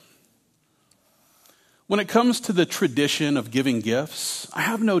When it comes to the tradition of giving gifts, I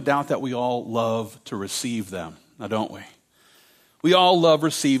have no doubt that we all love to receive them, now don't we? We all love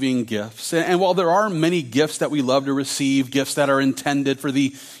receiving gifts. And while there are many gifts that we love to receive, gifts that are intended for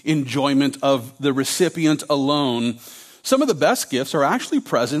the enjoyment of the recipient alone, some of the best gifts are actually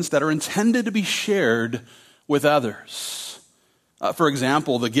presents that are intended to be shared with others. For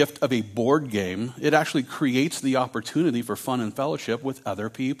example, the gift of a board game, it actually creates the opportunity for fun and fellowship with other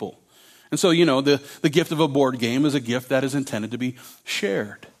people. And so, the gift of a board game is a gift that is intended to be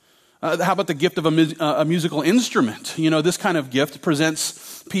shared. How about the gift of a musical instrument? This kind of gift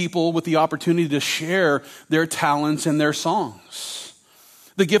presents people with the opportunity to share their talents and their songs.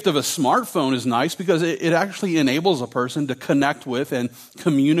 The gift of a smartphone is nice because it actually enables a person to connect with and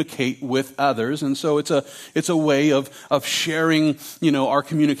communicate with others. And so it's a way of sharing, our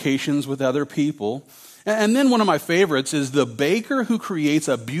communications with other people. And then one of my favorites is the baker who creates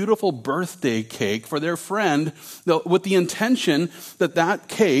a beautiful birthday cake for their friend with the intention that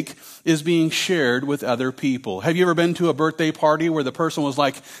cake is being shared with other people. Have you ever been to a birthday party where the person was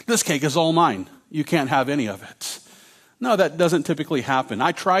like, "This cake is all mine. You can't have any of it"? No, that doesn't typically happen.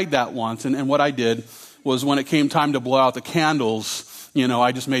 I tried that once, and what I did was when it came time to blow out the candles,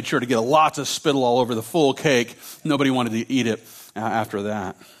 I just made sure to get lots of spittle all over the full cake. Nobody wanted to eat it after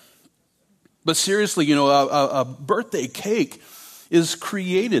that. But seriously, a birthday cake is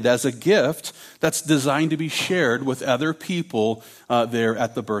created as a gift that's designed to be shared with other people there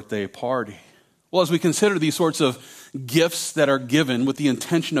at the birthday party. Well, as we consider these sorts of gifts that are given with the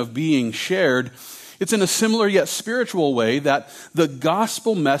intention of being shared, it's in a similar yet spiritual way that the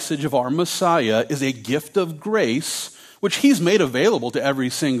gospel message of our Messiah is a gift of grace, which he's made available to every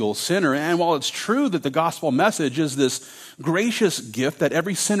single sinner. And while it's true that the gospel message is this gracious gift that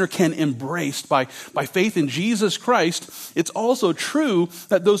every sinner can embrace by faith in Jesus Christ, it's also true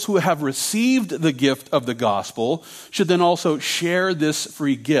that those who have received the gift of the gospel should then also share this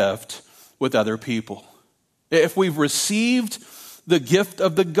free gift with other people. If we've received the gift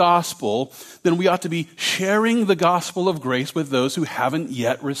of the gospel, then we ought to be sharing the gospel of grace with those who haven't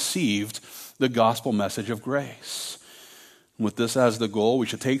yet received the gospel message of grace. With this as the goal, we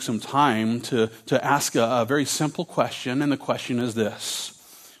should take some time to ask a very simple question, and the question is this: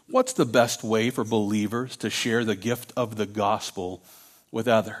 what's the best way for believers to share the gift of the gospel with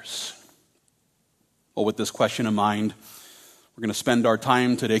others? Well, with this question in mind, we're going to spend our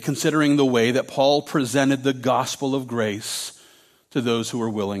time today considering the way that Paul presented the gospel of grace to those who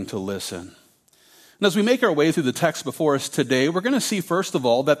are willing to listen. And as we make our way through the text before us today, we're going to see, first of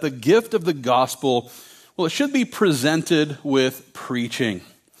all, that the gift of the gospel, well, it should be presented with preaching.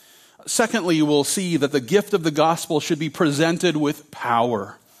 Secondly, we'll see that the gift of the gospel should be presented with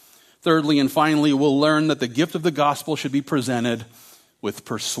power. Thirdly and finally, we'll learn that the gift of the gospel should be presented with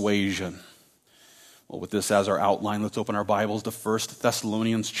persuasion. Well, with this as our outline, let's open our Bibles to 1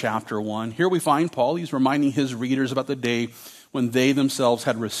 Thessalonians chapter 1. Here we find Paul, he's reminding his readers about the day when they themselves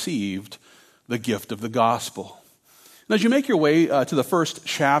had received the gift of the gospel. And as you make your way to the first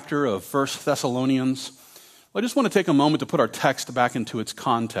chapter of 1 Thessalonians, I just want to take a moment to put our text back into its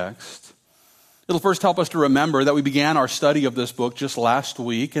context. It'll first help us to remember that we began our study of this book just last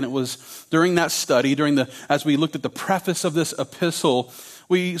week, and it was during that study, as we looked at the preface of this epistle,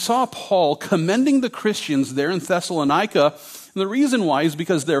 we saw Paul commending the Christians there in Thessalonica. And the reason why is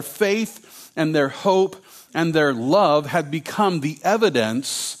because their faith and their hope and their love had become the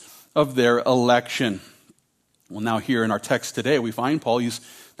evidence of their election. Well, now here in our text today, we find Paul, he's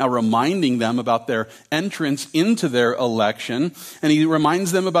now reminding them about their entrance into their election, and he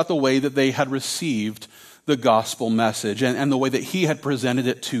reminds them about the way that they had received the gospel message and the way that he had presented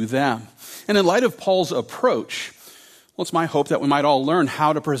it to them. And in light of Paul's approach, well, it's my hope that we might all learn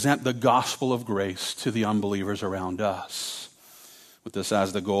how to present the gospel of grace to the unbelievers around us. With this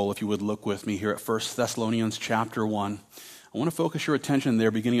as the goal, if you would look with me here at 1 Thessalonians chapter 1, I want to focus your attention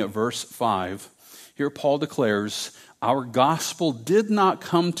there beginning at verse 5. Here Paul declares, "Our gospel did not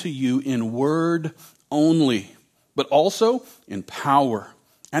come to you in word only, but also in power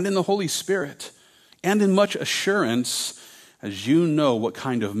and in the Holy Spirit and in much assurance, as you know what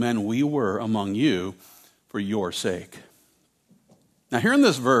kind of men we were among you for your sake." Now here in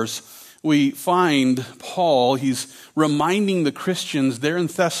this verse, we find Paul, he's reminding the Christians there in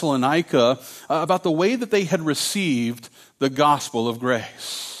Thessalonica about the way that they had received the gospel of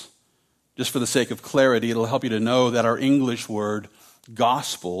grace. Just for the sake of clarity, it'll help you to know that our English word,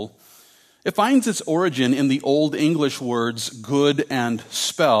 gospel, it finds its origin in the Old English words good and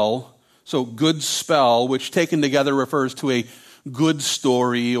spell. So good spell, which taken together refers to a good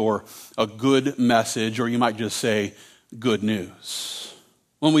story or a good message, or you might just say good news.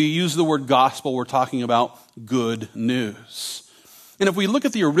 When we use the word gospel, we're talking about good news. And if we look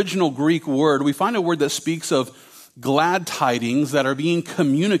at the original Greek word, we find a word that speaks of glad tidings that are being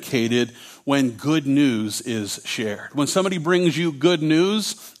communicated when good news is shared. When somebody brings you good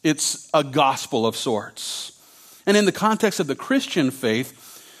news, it's a gospel of sorts. And in the context of the Christian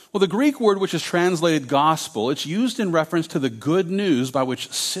faith, well, the Greek word which is translated gospel, it's used in reference to the good news by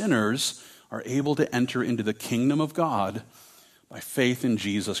which sinners are able to enter into the kingdom of God by faith in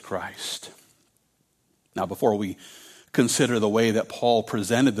Jesus Christ. Now, before we consider the way that Paul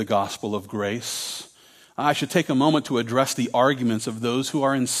presented the gospel of grace, I should take a moment to address the arguments of those who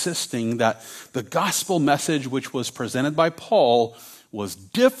are insisting that the gospel message which was presented by Paul was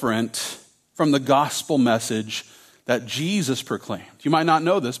different from the gospel message that Jesus proclaimed. You might not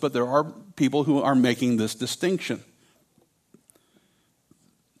know this, but there are people who are making this distinction.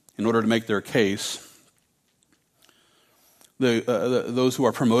 In order to make their case, those who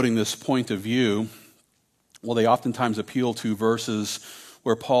are promoting this point of view, well, they oftentimes appeal to verses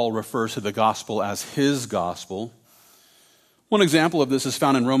where Paul refers to the gospel as his gospel. One example of this is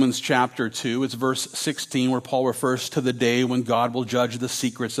found in Romans chapter 2. It's verse 16 where Paul refers to the day when God will judge the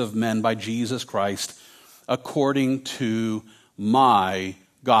secrets of men by Jesus Christ according to my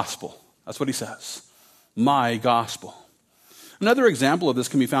gospel. That's what he says. My gospel. Another example of this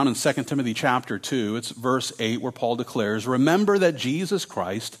can be found in 2 Timothy chapter 2. It's verse 8 where Paul declares, "Remember that Jesus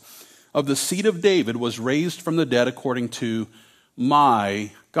Christ of the seed of David was raised from the dead according to my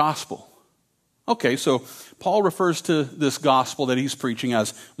gospel." Okay, so Paul refers to this gospel that he's preaching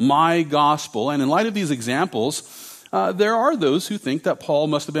as my gospel. And in light of these examples, there are those who think that Paul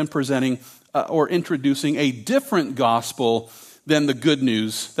must have been presenting or introducing a different gospel than the good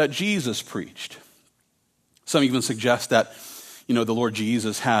news that Jesus preached. Some even suggest that, the Lord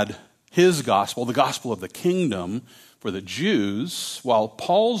Jesus had his gospel, the gospel of the kingdom, for the Jews, while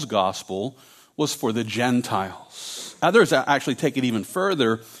Paul's gospel was for the Gentiles. Others actually take it even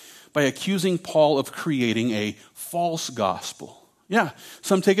further by accusing Paul of creating a false gospel. Yeah,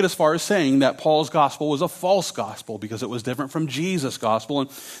 some take it as far as saying that Paul's gospel was a false gospel because it was different from Jesus' gospel. And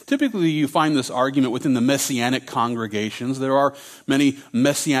typically you find this argument within the Messianic congregations. There are many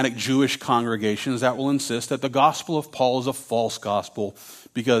Messianic Jewish congregations that will insist that the gospel of Paul is a false gospel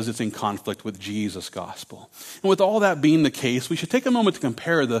because it's in conflict with Jesus' gospel. And with all that being the case, we should take a moment to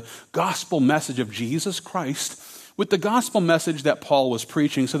compare the gospel message of Jesus Christ with the gospel message that Paul was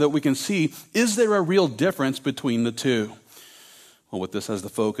preaching so that we can see, is there a real difference between the two? Well, with this as the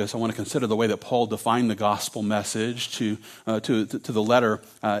focus, I want to consider the way that Paul defined the gospel message to the letter.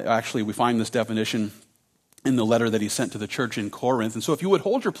 Actually, we find this definition in the letter that he sent to the church in Corinth. And so if you would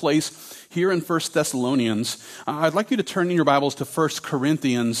hold your place here in 1 Thessalonians, I'd like you to turn in your Bibles to 1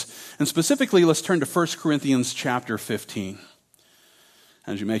 Corinthians, and specifically let's turn to 1 Corinthians chapter 15.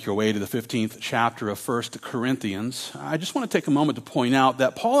 As you make your way to the 15th chapter of 1 Corinthians, I just want to take a moment to point out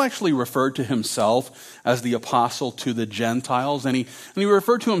that Paul actually referred to himself as the apostle to the Gentiles, and he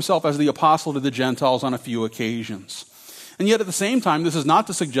referred to himself as the apostle to the Gentiles on a few occasions. And yet at the same time, this is not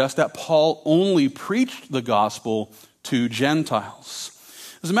to suggest that Paul only preached the gospel to Gentiles.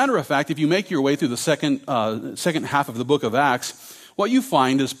 As a matter of fact, if you make your way through the second half of the book of Acts, what you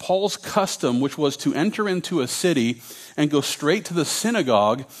find is Paul's custom, which was to enter into a city and go straight to the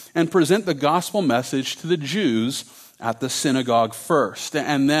synagogue and present the gospel message to the Jews at the synagogue first.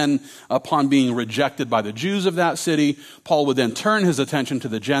 And then upon being rejected by the Jews of that city, Paul would then turn his attention to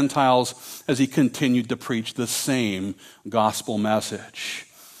the Gentiles as he continued to preach the same gospel message.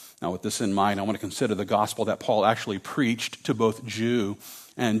 Now, with this in mind, I want to consider the gospel that Paul actually preached to both Jew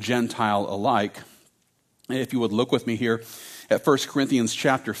and Gentile alike. If you would look with me here at 1 Corinthians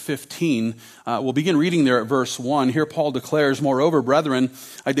chapter 15, we'll begin reading there at verse 1. Here Paul declares, "Moreover, brethren,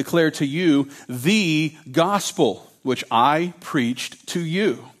 I declare to you the gospel which I preached to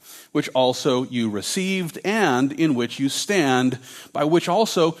you, which also you received, and in which you stand, by which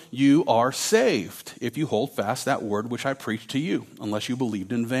also you are saved, if you hold fast that word which I preached to you, unless you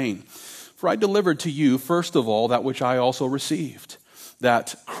believed in vain. For I delivered to you, first of all, that which I also received,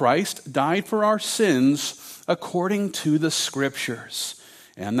 that Christ died for our sins according to the Scriptures,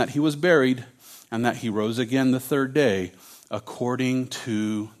 and that he was buried, and that he rose again the third day according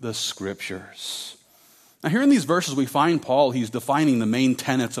to the Scriptures." Now here in these verses we find Paul, he's defining the main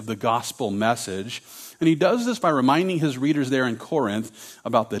tenets of the gospel message, and he does this by reminding his readers there in Corinth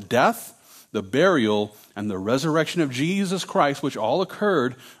about the death, the burial, and the resurrection of Jesus Christ, which all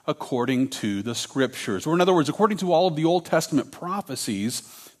occurred according to the Scriptures. Or in other words, according to all of the Old Testament prophecies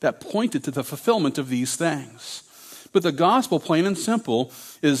that pointed to the fulfillment of these things. But the gospel, plain and simple,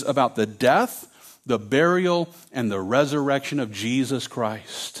 is about the death, the burial, and the resurrection of Jesus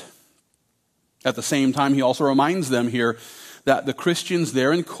Christ. At the same time, he also reminds them here that the Christians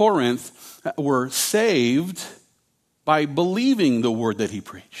there in Corinth were saved by believing the word that he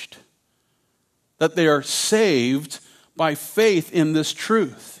preached. That they are saved by faith in this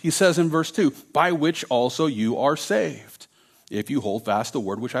truth. He says in verse 2, by which also you are saved, if you hold fast the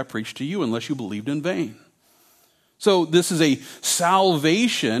word which I preached to you, unless you believed in vain. So this is a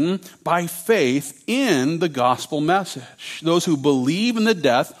salvation by faith in the gospel message. Those who believe in the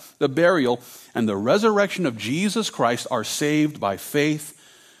death, the burial, and the resurrection of Jesus Christ are saved by faith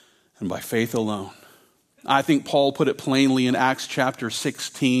and by faith alone. I think Paul put it plainly in Acts chapter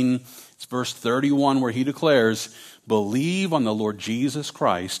 16. It's verse 31 where he declares, believe on the Lord Jesus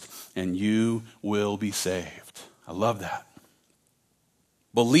Christ and you will be saved. I love that.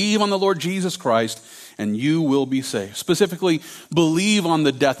 Believe on the Lord Jesus Christ and you will be saved. Specifically, believe on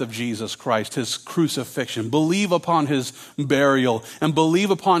the death of Jesus Christ, his crucifixion. Believe upon his burial and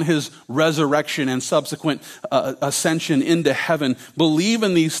believe upon his resurrection and subsequent ascension into heaven. Believe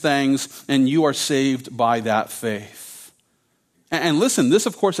in these things and you are saved by that faith. And listen, this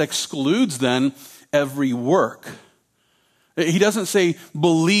of course excludes then every work. He doesn't say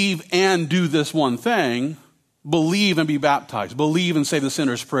believe and do this one thing. Believe and be baptized. Believe and say the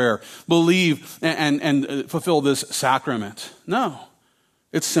sinner's prayer. Believe and fulfill this sacrament. No,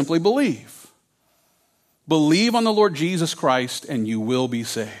 it's simply believe. Believe on the Lord Jesus Christ and you will be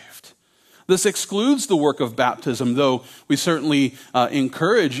saved. This excludes the work of baptism, though we certainly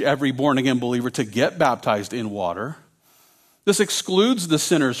encourage every born-again believer to get baptized in water. This excludes the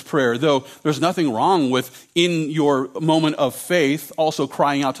sinner's prayer, though there's nothing wrong with, in your moment of faith, also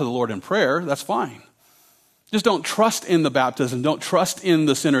crying out to the Lord in prayer. That's fine. Just don't trust in the baptism. Don't trust in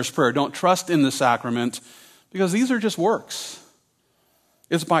the sinner's prayer. Don't trust in the sacrament, because these are just works.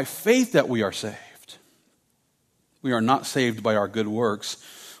 It's by faith that we are saved. We are not saved by our good works.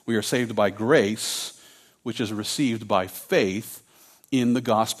 We are saved by grace, which is received by faith in the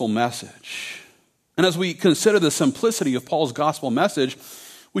gospel message. And as we consider the simplicity of Paul's gospel message,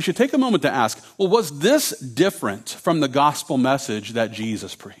 we should take a moment to ask, well, was this different from the gospel message that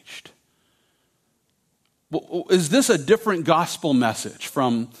Jesus preached? Is this a different gospel message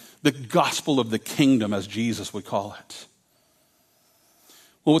from the gospel of the kingdom, as Jesus would call it?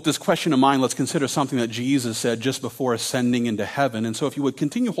 Well, with this question in mind, let's consider something that Jesus said just before ascending into heaven. And so if you would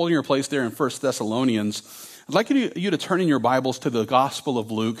continue holding your place there in 1 Thessalonians, I'd like you to turn in your Bibles to the Gospel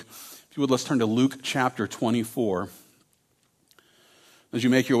of Luke. If you would, let's turn to Luke chapter 24. As you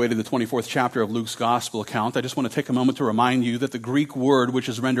make your way to the 24th chapter of Luke's gospel account, I just want to take a moment to remind you that the Greek word, which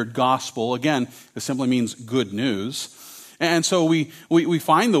is rendered gospel, again, it simply means good news. And so we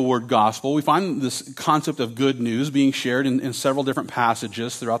find the word gospel, we find this concept of good news being shared in several different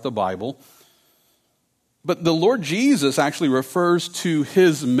passages throughout the Bible. But the Lord Jesus actually refers to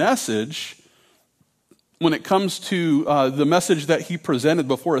his message when it comes to the message that he presented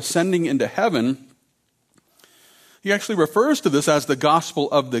before ascending into heaven. He actually refers to this as the gospel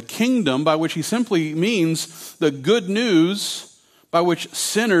of the kingdom, by which he simply means the good news by which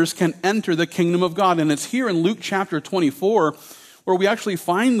sinners can enter the kingdom of God. And it's here in Luke chapter 24 where we actually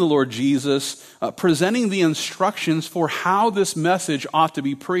find the Lord Jesus presenting the instructions for how this message ought to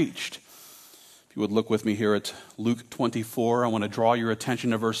be preached. If you would look with me here at Luke 24, I want to draw your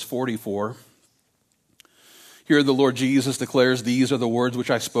attention to verse 44. Here the Lord Jesus declares, "These are the words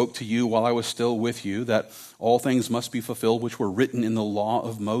which I spoke to you while I was still with you, that all things must be fulfilled which were written in the law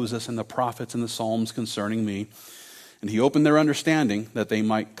of Moses and the prophets and the Psalms concerning me." And he opened their understanding that they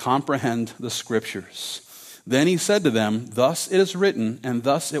might comprehend the scriptures. Then he said to them, "Thus it is written, and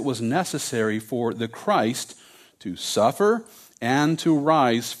thus it was necessary for the Christ to suffer and to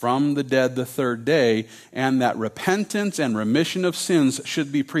rise from the dead the third day, and that repentance and remission of sins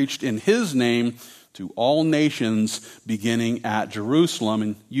should be preached in his name to all nations, beginning at Jerusalem,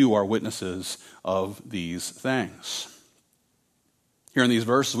 and you are witnesses of these things." Here in these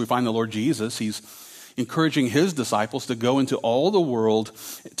verses, we find the Lord Jesus, he's encouraging his disciples to go into all the world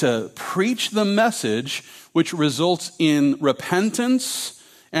to preach the message which results in repentance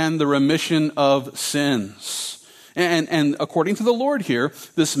and the remission of sins. And according to the Lord here,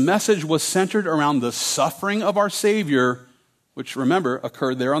 this message was centered around the suffering of our Savior, which, remember,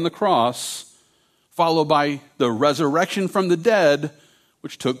 occurred there on the cross, followed by the resurrection from the dead,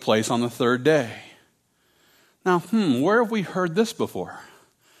 which took place on the third day. Now, where have we heard this before?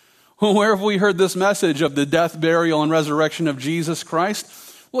 Where have we heard this message of the death, burial, and resurrection of Jesus Christ?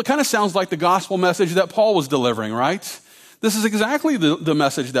 Well, it kind of sounds like the gospel message that Paul was delivering, right? This is exactly the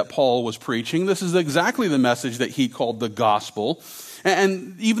message that Paul was preaching. This is exactly the message that he called the gospel.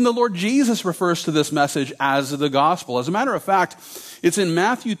 And even the Lord Jesus refers to this message as the gospel. As a matter of fact, it's in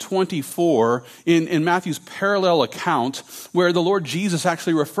Matthew 24, in Matthew's parallel account, where the Lord Jesus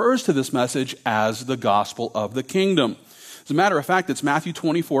actually refers to this message as the gospel of the kingdom. As a matter of fact, it's Matthew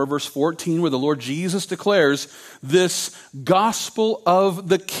 24, verse 14, where the Lord Jesus declares, "This gospel of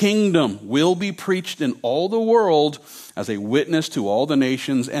the kingdom will be preached in all the world as a witness to all the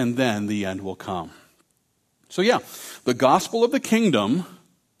nations, and then the end will come." So yeah, the gospel of the kingdom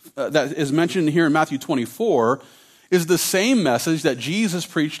that is mentioned here in Matthew 24 is the same message that Jesus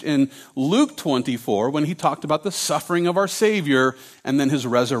preached in Luke 24 when he talked about the suffering of our Savior and then his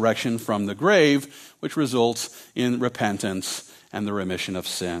resurrection from the grave, which results in repentance and the remission of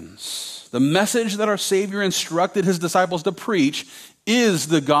sins. The message that our Savior instructed his disciples to preach is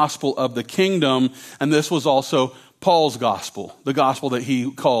the gospel of the kingdom, and this was also Paul's gospel, the gospel that he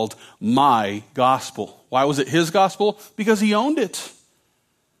called my gospel. Why was it his gospel? Because he owned it.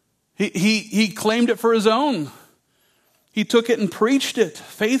 He claimed it for his own. He took it and preached it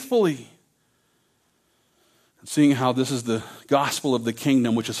faithfully. And seeing how this is the gospel of the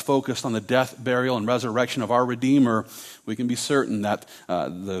kingdom, which is focused on the death, burial, and resurrection of our Redeemer, we can be certain that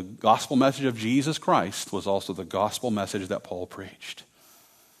the gospel message of Jesus Christ was also the gospel message that Paul preached.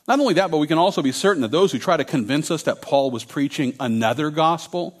 Not only that, but we can also be certain that those who try to convince us that Paul was preaching another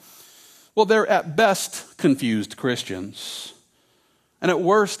gospel, well, they're at best confused Christians. And at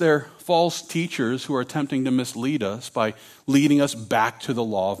worst, they're false teachers who are attempting to mislead us by leading us back to the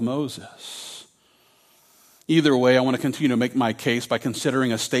law of Moses. Either way, I want to continue to make my case by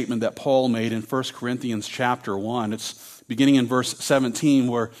considering a statement that Paul made in 1 Corinthians chapter 1. It's beginning in verse 17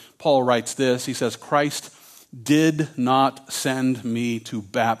 where Paul writes this. He says, "Christ did not send me to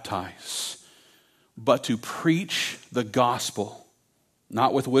baptize, but to preach the gospel,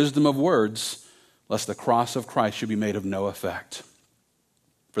 not with wisdom of words, lest the cross of Christ should be made of no effect.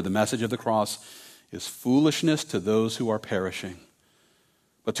 For the message of the cross is foolishness to those who are perishing,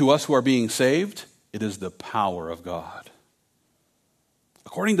 but to us who are being saved, it is the power of God."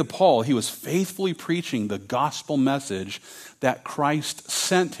 According to Paul, he was faithfully preaching the gospel message that Christ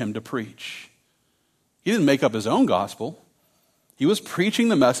sent him to preach. He didn't make up his own gospel. He was preaching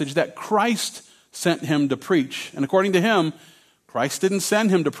the message that Christ sent him to preach. And according to him, Christ didn't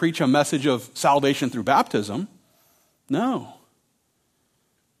send him to preach a message of salvation through baptism. No.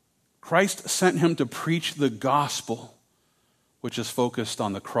 Christ sent him to preach the gospel, which is focused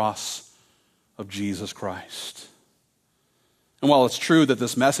on the cross of Jesus Christ. And while it's true that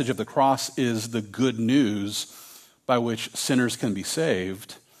this message of the cross is the good news by which sinners can be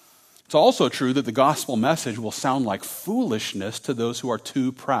saved, it's also true that the gospel message will sound like foolishness to those who are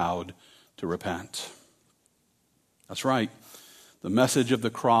too proud to repent. That's right. The message of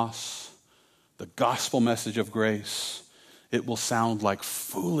the cross, the gospel message of grace, it will sound like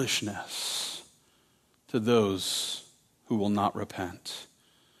foolishness to those who will not repent.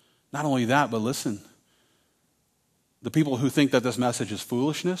 Not only that, but listen, the people who think that this message is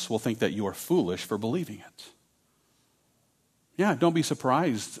foolishness will think that you are foolish for believing it. Yeah, don't be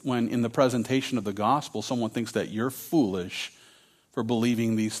surprised when in the presentation of the gospel, someone thinks that you're foolish for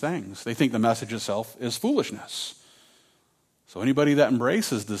believing these things. They think the message itself is foolishness. So anybody that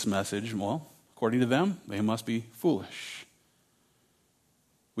embraces this message, well, according to them, they must be foolish.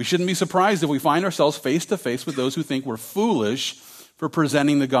 We shouldn't be surprised if we find ourselves face to face with those who think we're foolish for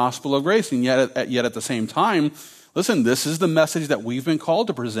presenting the gospel of grace. And yet at the same time, listen, this is the message that we've been called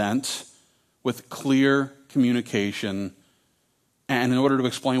to present with clear communication. And in order to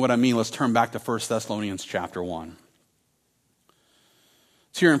explain what I mean, let's turn back to 1 Thessalonians chapter 1.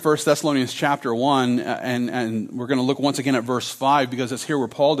 It's here in 1 Thessalonians chapter 1, and we're going to look once again at verse 5, because it's here where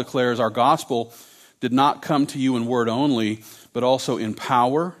Paul declares our gospel did not come to you in word only, but also in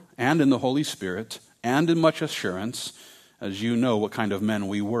power and in the Holy Spirit and in much assurance, as you know what kind of men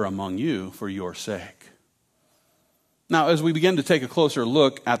we were among you for your sake. Now, as we begin to take a closer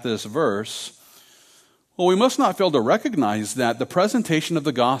look at this verse, well, we must not fail to recognize that the presentation of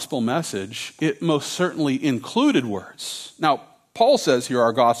the gospel message, it most certainly included words. Now, Paul says here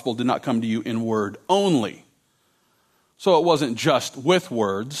our gospel did not come to you in word only. So it wasn't just with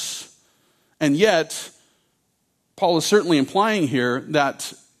words. And yet, Paul is certainly implying here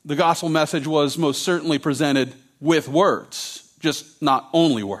that the gospel message was most certainly presented with words, just not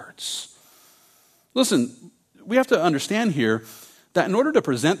only words. Listen, we have to understand here that in order to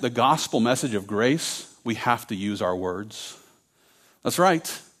present the gospel message of grace, we have to use our words. That's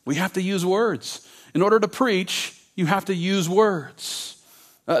right. We have to use words. In order to preach, you have to use words.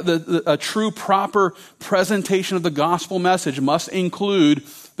 A true, proper presentation of the gospel message must include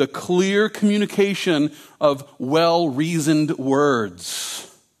the clear communication of well-reasoned words.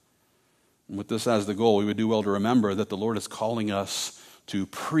 And with this as the goal, we would do well to remember that the Lord is calling us to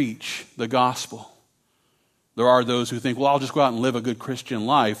preach the gospel. There are those who think, well, I'll just go out and live a good Christian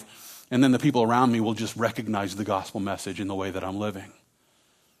life, and then the people around me will just recognize the gospel message in the way that I'm living.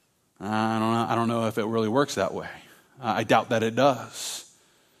 I don't know if it really works that way. I doubt that it does.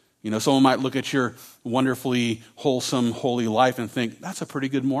 Someone might look at your wonderfully wholesome, holy life and think, that's a pretty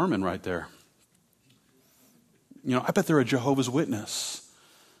good Mormon right there. I bet they're a Jehovah's Witness.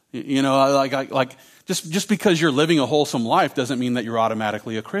 Just because you're living a wholesome life doesn't mean that you're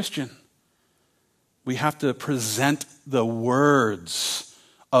automatically a Christian. We have to present the words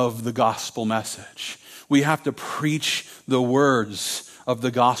of the gospel message. We have to preach the words of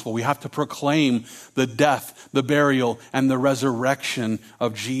the gospel. We have to proclaim the death, the burial, and the resurrection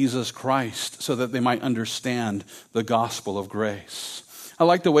of Jesus Christ so that they might understand the gospel of grace. I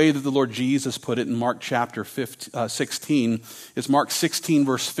like the way that the Lord Jesus put it in Mark chapter 16. It's Mark 16,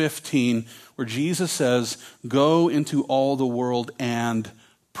 verse 15, where Jesus says, "Go into all the world and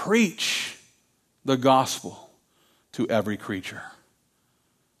preach the gospel to every creature."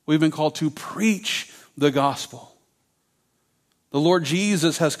 We've been called to preach the gospel. The Lord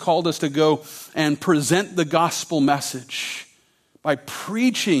Jesus has called us to go and present the gospel message by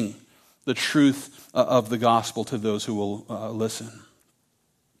preaching the truth of the gospel to those who will listen.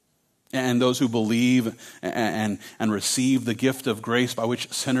 And those who believe and receive the gift of grace by which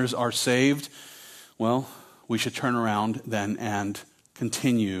sinners are saved, well, we should turn around then and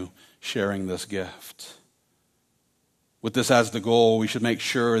continue sharing this gift. With this as the goal, we should make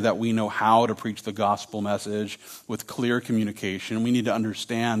sure that we know how to preach the gospel message with clear communication. We need to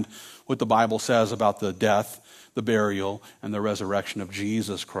understand what the Bible says about the death, the burial, and the resurrection of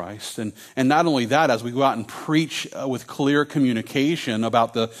Jesus Christ. And not only that, as we go out and preach with clear communication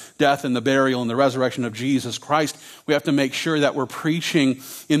about the death and the burial and the resurrection of Jesus Christ, we have to make sure that we're preaching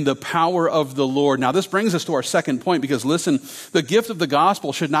in the power of the Lord. Now, this brings us to our second point, because listen, the gift of the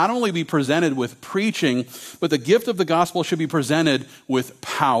gospel should not only be presented with preaching, but the gift of the gospel should be presented with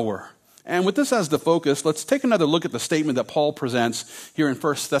power. And with this as the focus, let's take another look at the statement that Paul presents here in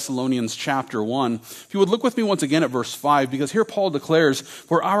 1 Thessalonians chapter 1. If you would look with me once again at verse 5, because here Paul declares,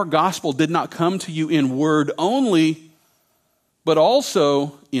 "For our gospel did not come to you in word only, but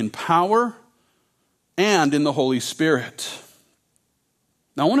also in power and in the Holy Spirit."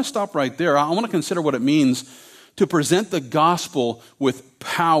 Now I want to stop right there. I want to consider what it means to present the gospel with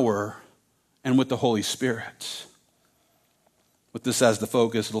power and with the Holy Spirit. With this as the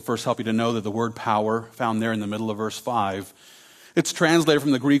focus, it'll first help you to know that the word power, found there in the middle of verse 5, it's translated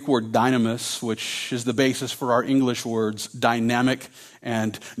from the Greek word dynamis, which is the basis for our English words dynamic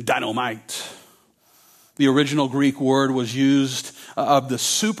and dynamite. The original Greek word was used of the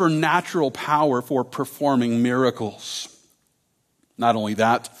supernatural power for performing miracles. Not only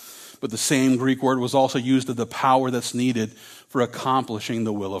that, but the same Greek word was also used of the power that's needed for accomplishing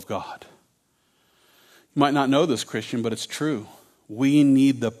the will of God. You might not know this, Christian, but it's true. We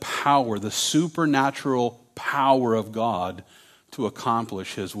need the power, the supernatural power of God to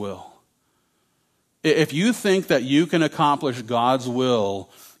accomplish His will. If you think that you can accomplish God's will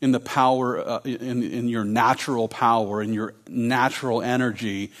in the power, in your natural power, in your natural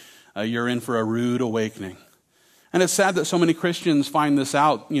energy, you're in for a rude awakening. And it's sad that so many Christians find this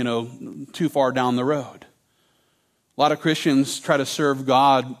out, too far down the road. A lot of Christians try to serve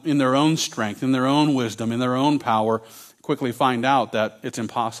God in their own strength, in their own wisdom, in their own power, quickly find out that it's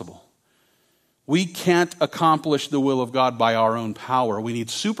impossible. We can't accomplish the will of God by our own power. We need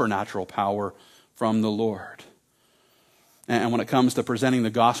supernatural power from the Lord. And when it comes to presenting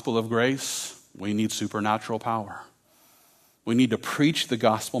the gospel of grace, we need supernatural power. We need to preach the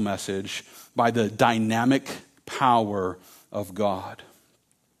gospel message by the dynamic power of God.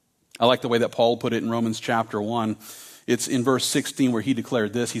 I like the way that Paul put it in Romans chapter 1. It's in verse 16 where he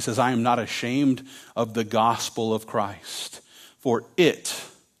declared this. He says, "I am not ashamed of the gospel of Christ, for it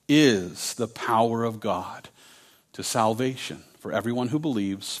is the power of God to salvation for everyone who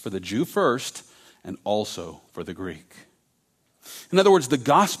believes, for the Jew first and also for the Greek." In other words, the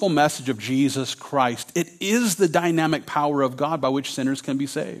gospel message of Jesus Christ, it is the dynamic power of God by which sinners can be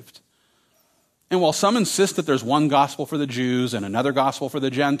saved. And while some insist that there's one gospel for the Jews and another gospel for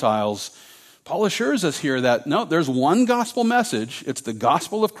the Gentiles, Paul assures us here that no, there's one gospel message. It's the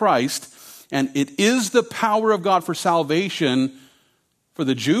gospel of Christ, and it is the power of God for salvation for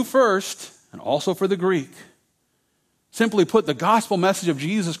the Jew first and also for the Greek. Simply put, the gospel message of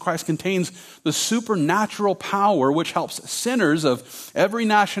Jesus Christ contains the supernatural power which helps sinners of every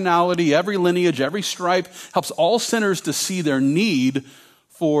nationality, every lineage, every stripe, helps all sinners to see their need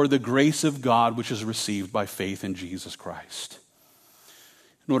for the grace of God which is received by faith in Jesus Christ.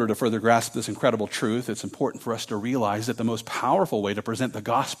 In order to further grasp this incredible truth, it's important for us to realize that the most powerful way to present the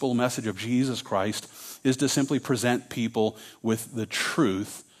gospel message of Jesus Christ is to simply present people with the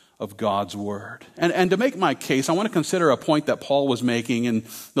truth of God's word. And to make my case, I want to consider a point that Paul was making in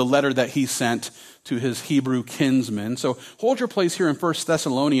the letter that he sent to his Hebrew kinsmen. So hold your place here in 1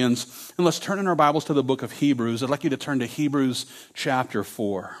 Thessalonians, and let's turn in our Bibles to the book of Hebrews. I'd like you to turn to Hebrews chapter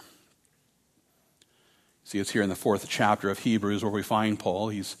 4. See, it's here in the 4th chapter of Hebrews where we find Paul.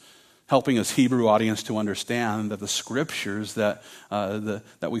 He's helping his Hebrew audience to understand that the scriptures that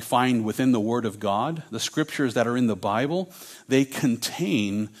we find within the Word of God, the scriptures that are in the Bible, they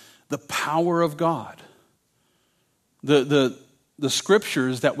contain the power of God. The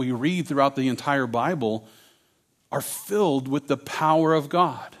scriptures that we read throughout the entire Bible are filled with the power of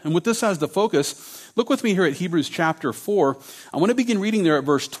God. And with this as the focus, look with me here at Hebrews chapter 4. I want to begin reading there at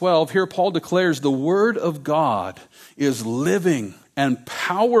verse 12. Here Paul declares the word of God is living and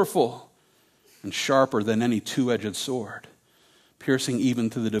powerful and sharper than any two-edged sword, piercing even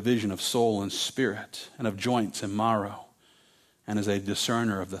to the division of soul and spirit and of joints and marrow, and is a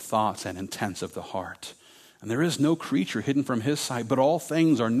discerner of the thoughts and intents of the heart. And there is no creature hidden from his sight, but all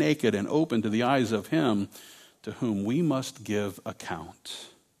things are naked and open to the eyes of him to whom we must give account.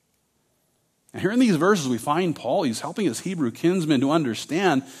 And here in these verses we find Paul, he's helping his Hebrew kinsmen to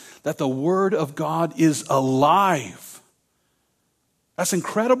understand that the word of God is alive. That's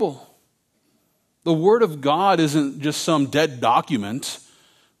incredible. The word of God isn't just some dead document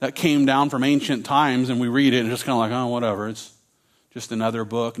that came down from ancient times and we read it and just kind of like, oh, whatever, it's just another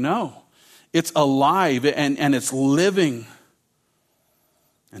book. No, it's alive and it's living.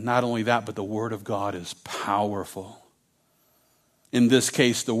 And not only that, but the word of God is powerful. In this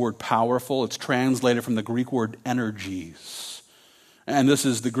case, the word powerful, it's translated from the Greek word energies. And this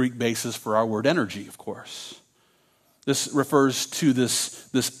is the Greek basis for our word energy, of course. This refers to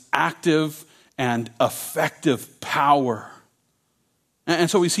this active and effective power. And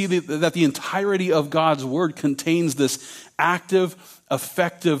so we see that the entirety of God's word contains this active,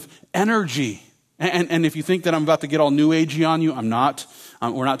 effective energy. And if you think that I'm about to get all new agey on you, I'm not.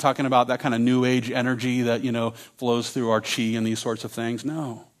 We're not talking about that kind of new age energy that, flows through our chi and these sorts of things.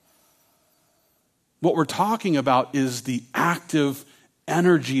 No. What we're talking about is the active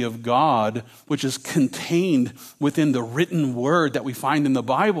energy of God, which is contained within the written word that we find in the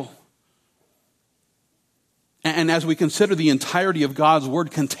Bible. And as we consider the entirety of God's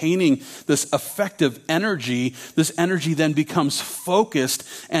word containing this effective energy, this energy then becomes focused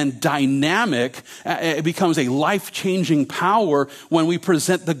and dynamic. It becomes a life-changing power when we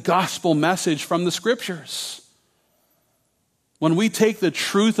present the gospel message from the scriptures. When we take the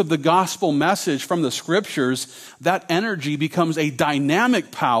truth of the gospel message from the scriptures, that energy becomes a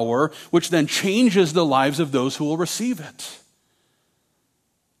dynamic power, which then changes the lives of those who will receive it.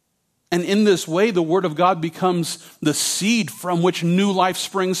 And in this way, the word of God becomes the seed from which new life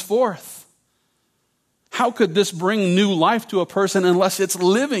springs forth. How could this bring new life to a person unless it's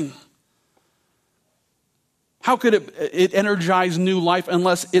living? How could it energize new life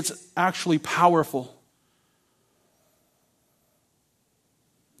unless it's actually powerful?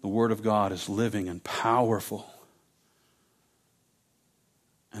 The word of God is living and powerful.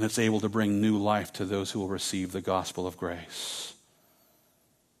 And it's able to bring new life to those who will receive the gospel of grace.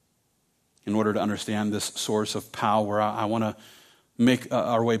 In order to understand this source of power, I want to make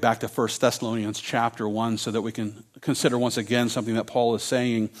our way back to 1 Thessalonians chapter 1 so that we can consider once again something that Paul is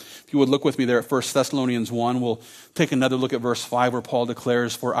saying. If you would look with me there at 1 Thessalonians 1, we'll take another look at verse 5 where Paul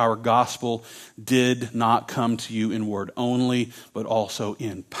declares, "For our gospel did not come to you in word only, but also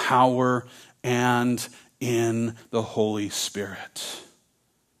in power and in the Holy Spirit."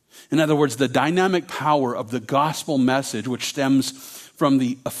 In other words, the dynamic power of the gospel message, which stems from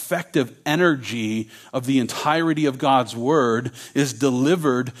the effective energy of the entirety of God's word, is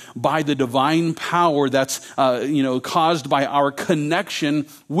delivered by the divine power that's caused by our connection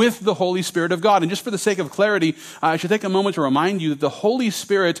with the Holy Spirit of God. And just for the sake of clarity, I should take a moment to remind you that the Holy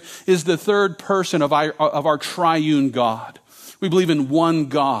Spirit is the third person of our triune God. We believe in one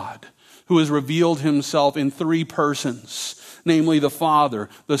God who has revealed himself in three persons, namely the Father,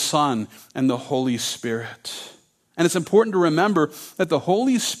 the Son, and the Holy Spirit. And it's important to remember that the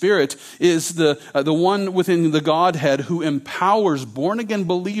Holy Spirit is the one within the Godhead who empowers born-again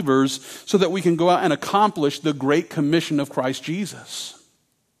believers so that we can go out and accomplish the great commission of Christ Jesus.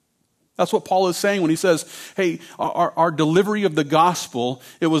 That's what Paul is saying when he says, hey, our delivery of the gospel,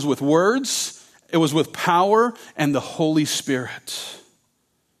 it was with words, it was with power, and the Holy Spirit.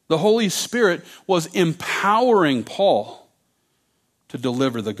 The Holy Spirit was empowering Paul to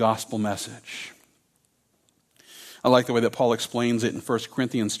deliver the gospel message. I like the way that Paul explains it in 1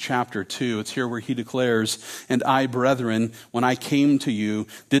 Corinthians chapter 2. It's here where he declares, "And I, brethren, when I came to you,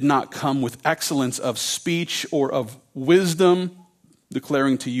 did not come with excellence of speech or of wisdom,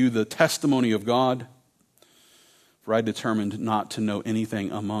 declaring to you the testimony of God. For I determined not to know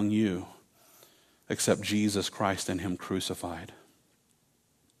anything among you except Jesus Christ and him crucified.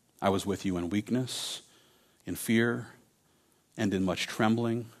 I was with you in weakness, in fear, and in much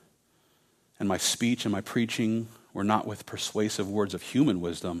trembling. And my speech and my preaching were not with persuasive words of human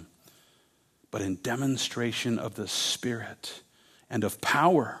wisdom, but in demonstration of the Spirit and of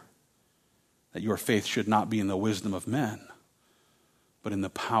power, that your faith should not be in the wisdom of men, but in the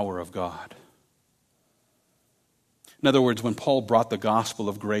power of God." In other words, when Paul brought the gospel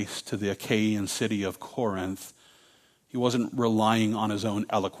of grace to the Achaean city of Corinth, he wasn't relying on his own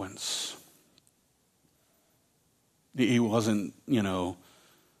eloquence. He wasn't,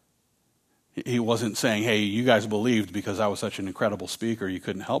 he wasn't saying, "Hey, you guys believed because I was such an incredible speaker, you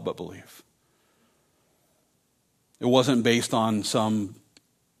couldn't help but believe." It wasn't based on some,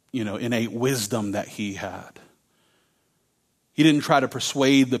 innate wisdom that he had. He didn't try to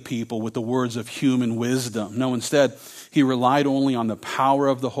persuade the people with the words of human wisdom. No, instead, he relied only on the power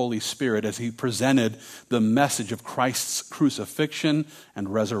of the Holy Spirit as he presented the message of Christ's crucifixion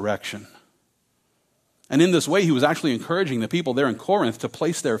and resurrection. And in this way, he was actually encouraging the people there in Corinth to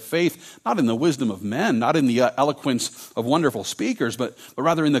place their faith not in the wisdom of men, not in the eloquence of wonderful speakers, but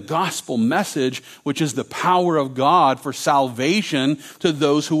rather in the gospel message, which is the power of God for salvation to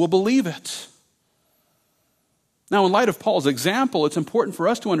those who will believe it. Now, in light of Paul's example, it's important for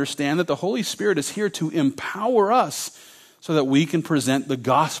us to understand that the Holy Spirit is here to empower us so that we can present the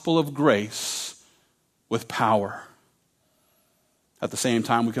gospel of grace with power. At the same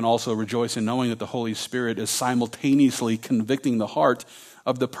time, we can also rejoice in knowing that the Holy Spirit is simultaneously convicting the heart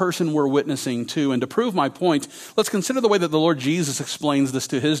of the person we're witnessing to. And to prove my point, let's consider the way that the Lord Jesus explains this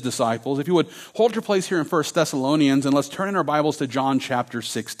to his disciples. If you would, hold your place here in 1 Thessalonians, and let's turn in our Bibles to John chapter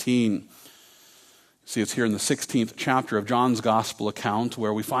 16. See, it's here in the 16th chapter of John's gospel account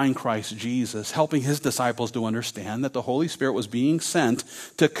where we find Christ Jesus helping his disciples to understand that the Holy Spirit was being sent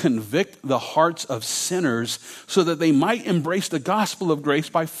to convict the hearts of sinners so that they might embrace the gospel of grace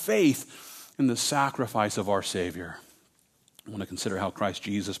by faith in the sacrifice of our Savior. I want to consider how Christ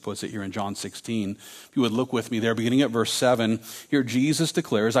Jesus puts it here in John 16. If you would look with me there, beginning at verse 7, here Jesus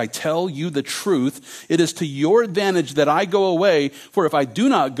declares, "I tell you the truth, it is to your advantage that I go away, for if I do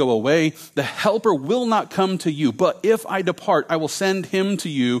not go away, the Helper will not come to you. But if I depart, I will send him to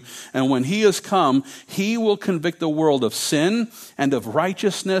you, and when he has come, he will convict the world of sin and of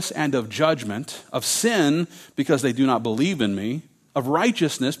righteousness and of judgment. Of sin, because they do not believe in me. Of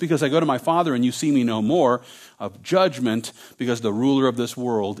righteousness, because I go to my Father and you see me no more. Of judgment, because the ruler of this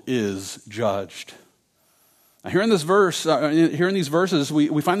world is judged." Now, here in these verses,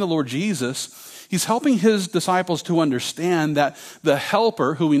 we find the Lord Jesus. He's helping his disciples to understand that the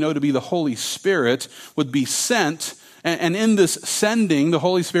Helper, who we know to be the Holy Spirit, would be sent. And in this sending, the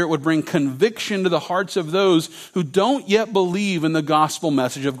Holy Spirit would bring conviction to the hearts of those who don't yet believe in the gospel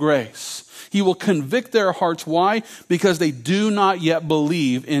message of grace. He will convict their hearts. Why? Because they do not yet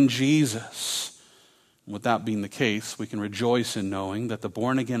believe in Jesus. With that being the case, we can rejoice in knowing that the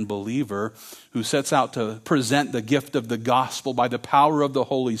born-again believer who sets out to present the gift of the gospel by the power of the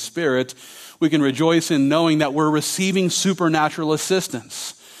Holy Spirit, we can rejoice in knowing that we're receiving supernatural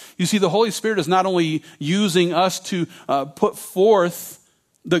assistance. You see, the Holy Spirit is not only using us to put forth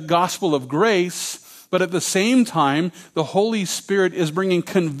the gospel of grace, but at the same time, the Holy Spirit is bringing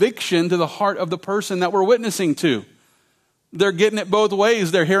conviction to the heart of the person that we're witnessing to. They're getting it both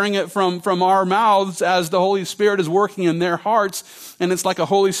ways. They're hearing it from our mouths as the Holy Spirit is working in their hearts, and it's like a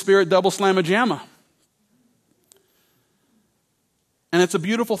Holy Spirit double slamma-jamma. And it's a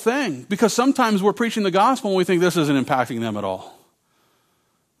beautiful thing, because sometimes we're preaching the gospel and we think this isn't impacting them at all.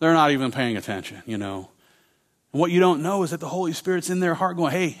 They're not even paying attention, And what you don't know is that the Holy Spirit's in their heart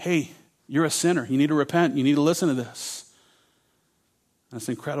going, hey, you're a sinner. You need to repent. You need to listen to this. And it's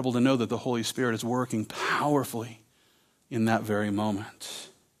incredible to know that the Holy Spirit is working powerfully in that very moment.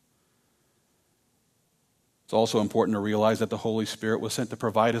 It's also important to realize that the Holy Spirit was sent to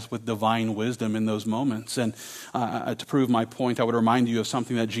provide us with divine wisdom in those moments. And to prove my point, I would remind you of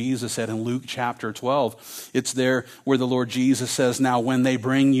something that Jesus said in Luke chapter 12. It's there where the Lord Jesus says, "Now when they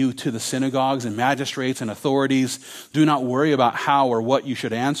bring you to the synagogues and magistrates and authorities, do not worry about how or what you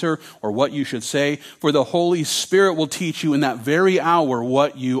should answer or what you should say, for the Holy Spirit will teach you in that very hour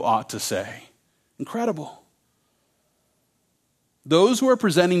what you ought to say." Incredible. Those who are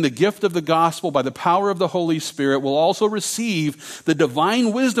presenting the gift of the gospel by the power of the Holy Spirit will also receive the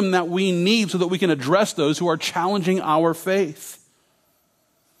divine wisdom that we need so that we can address those who are challenging our faith.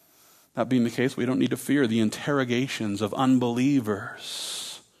 That being the case, we don't need to fear the interrogations of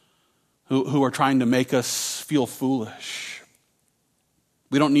unbelievers who are trying to make us feel foolish.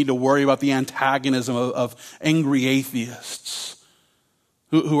 We don't need to worry about the antagonism of angry atheists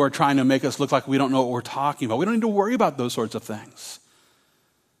who are trying to make us look like we don't know what we're talking about. We don't need to worry about those sorts of things.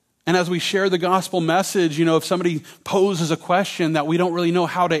 And as we share the gospel message, if somebody poses a question that we don't really know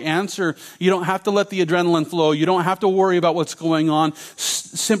how to answer, you don't have to let the adrenaline flow. You don't have to worry about what's going on.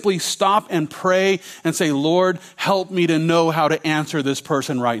 Simply stop and pray and say, Lord, help me to know how to answer this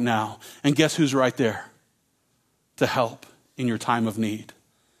person right now. And guess who's right there to help in your time of need?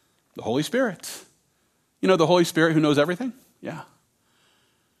 The Holy Spirit. The Holy Spirit who knows everything? Yeah.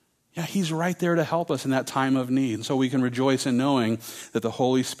 Yeah, he's right there to help us in that time of need. And so we can rejoice in knowing that the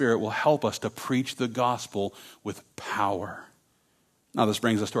Holy Spirit will help us to preach the gospel with power. Now this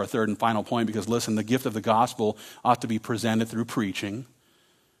brings us to our third and final point because listen, the gift of the gospel ought to be presented through preaching.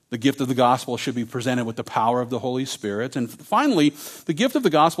 The gift of the gospel should be presented with the power of the Holy Spirit. And finally, the gift of the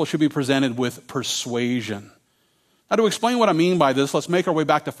gospel should be presented with persuasion. Now to explain what I mean by this, let's make our way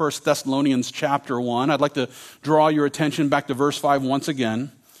back to 1 Thessalonians chapter 1. I'd like to draw your attention back to verse 5 once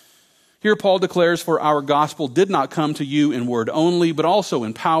again. Here Paul declares, "For our gospel did not come to you in word only, but also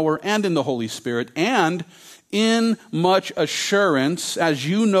in power and in the Holy Spirit, and in much assurance, as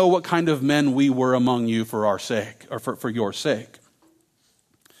you know what kind of men we were among you for our sake," or for your sake.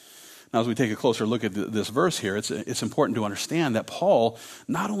 Now, as we take a closer look at this verse here, it's important to understand that Paul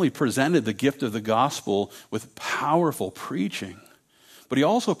not only presented the gift of the gospel with powerful preaching, but he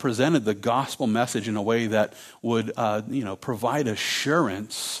also presented the gospel message in a way that would provide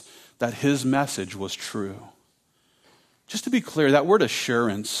assurance that his message was true. Just to be clear, that word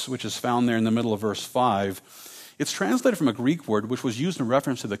assurance, which is found there in the middle of verse 5, it's translated from a Greek word which was used in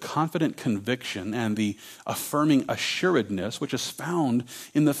reference to the confident conviction and the affirming assuredness, which is found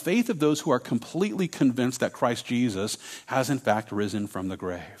in the faith of those who are completely convinced that Christ Jesus has in fact risen from the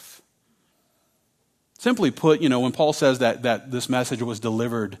grave. Simply put, when Paul says that this message was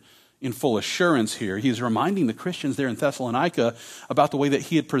delivered in full assurance here, he's reminding the Christians there in Thessalonica about the way that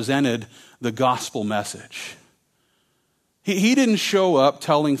he had presented the gospel message. He didn't show up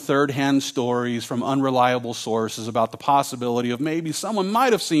telling third-hand stories from unreliable sources about the possibility of maybe someone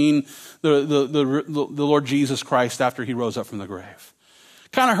might have seen the Lord Jesus Christ after he rose up from the grave.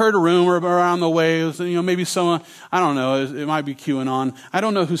 Kind of heard a rumor around the way, maybe someone, I don't know, it might be QAnon. I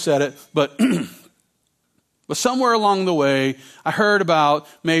don't know who said it, but but somewhere along the way, I heard about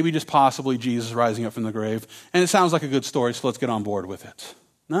maybe just possibly Jesus rising up from the grave, and it sounds like a good story, so let's get on board with it.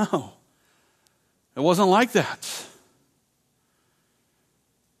 No, it wasn't like that.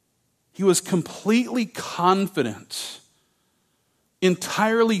 He was completely confident,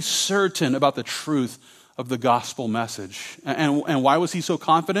 entirely certain about the truth of the gospel message. And why was he so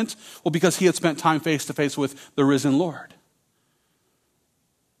confident? Well, because he had spent time face to face with the risen Lord.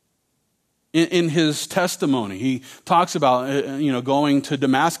 In his testimony, he talks about going to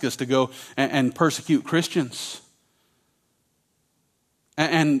Damascus to go and persecute Christians.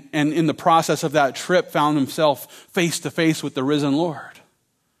 And in the process of that trip, found himself face to face with the risen Lord.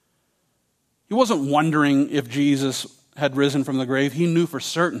 He wasn't wondering if Jesus had risen from the grave. He knew for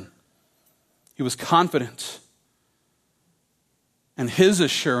certain. He was confident. And his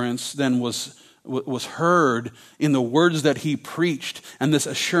assurance then was heard in the words that he preached, and this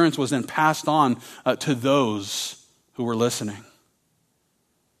assurance was then passed on to those who were listening.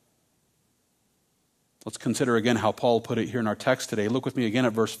 Let's consider again how Paul put it here in our text today. Look with me again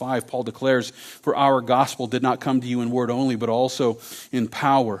at verse 5. Paul declares, "For our gospel did not come to you in word only, but also in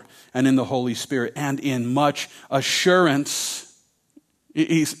power and in the Holy Spirit and in much assurance."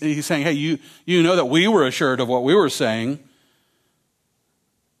 He's saying, hey, you know that we were assured of what we were saying.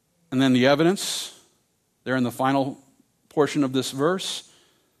 And then the evidence, there in the final portion of this verse,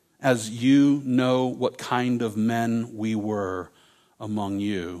 "as you know what kind of men we were among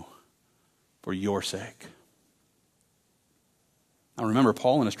you for your sake." Now remember,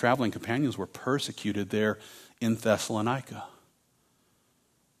 Paul and his traveling companions were persecuted there in Thessalonica.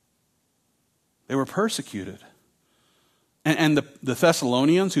 They were persecuted. And the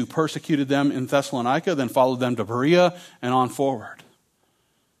Thessalonians who persecuted them in Thessalonica then followed them to Berea and on forward.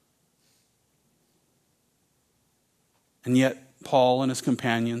 And yet, Paul and his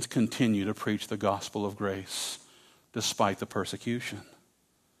companions continue to preach the gospel of grace despite the persecution.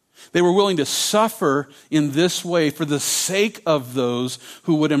 They were willing to suffer in this way for the sake of those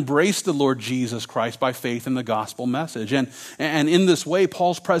who would embrace the Lord Jesus Christ by faith in the gospel message. And in this way,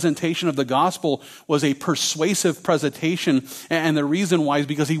 Paul's presentation of the gospel was a persuasive presentation. And the reason why is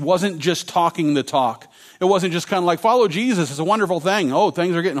because he wasn't just talking the talk. It wasn't just kind of like, follow Jesus, it's a wonderful thing. Oh,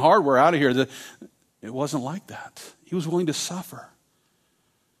 things are getting hard, we're out of here. It wasn't like that. He was willing to suffer.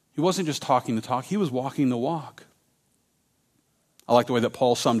 He wasn't just talking the talk, he was walking the walk. I like the way that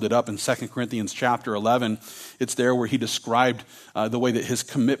Paul summed it up in 2 Corinthians chapter 11. It's there where he described the way that his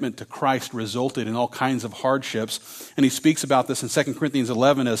commitment to Christ resulted in all kinds of hardships. And he speaks about this in 2 Corinthians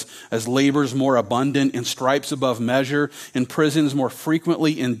 11 as labors more abundant, in stripes above measure, in prisons more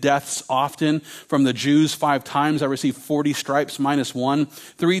frequently, in deaths often. From the Jews 5 times I received 40 stripes minus 1.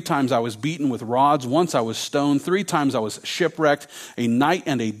 3 times I was beaten with rods. Once I was stoned. 3 times I was shipwrecked. A night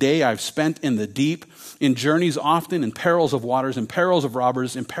and a day I've spent in the deep. In journeys often, in perils of waters, in perils of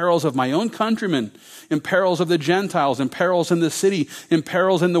robbers, in perils of my own countrymen, in perils of the Gentiles, in perils in the city, in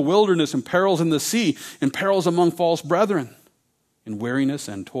perils in the wilderness, in perils in the sea, in perils among false brethren, in weariness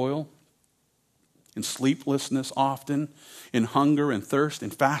and toil, in sleeplessness often, in hunger and thirst,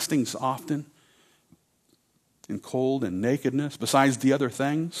 in fastings often, in cold and nakedness, besides the other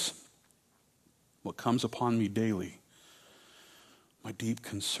things, what comes upon me daily, my deep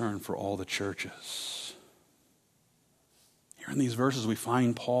concern for all the churches. Here in these verses we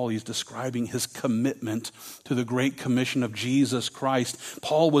find Paul, he's describing his commitment to the great commission of Jesus Christ.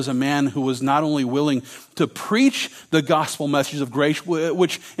 Paul was a man who was not only willing to preach the gospel message of grace,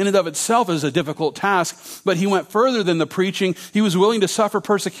 which in and of itself is a difficult task, but he went further than the preaching. He was willing to suffer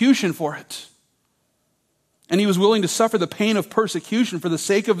persecution for it. And he was willing to suffer the pain of persecution for the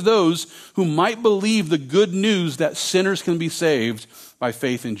sake of those who might believe the good news that sinners can be saved by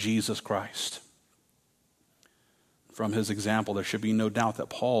faith in Jesus Christ. From his example, there should be no doubt that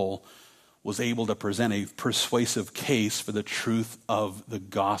Paul was able to present a persuasive case for the truth of the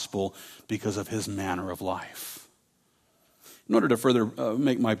gospel because of his manner of life. In order to further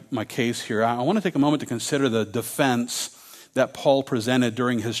make my case here, I want to take a moment to consider the defense that Paul presented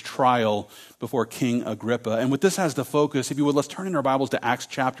during his trial before King Agrippa. And with this as the focus, if you would, let's turn in our Bibles to Acts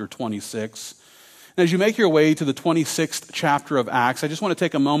chapter 26. And as you make your way to the 26th chapter of Acts, I just want to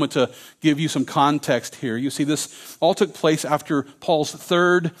take a moment to give you some context here. You see, this all took place after Paul's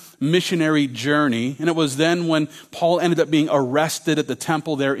 3rd missionary journey. And it was then when Paul ended up being arrested at the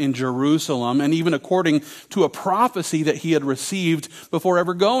temple there in Jerusalem, and even according to a prophecy that he had received before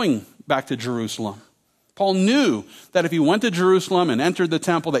ever going back to Jerusalem. Paul knew that if he went to Jerusalem and entered the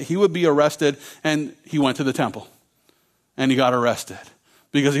temple that he would be arrested, and he went to the temple. And he got arrested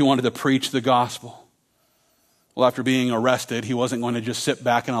because he wanted to preach the gospel. Well, after being arrested, he wasn't going to just sit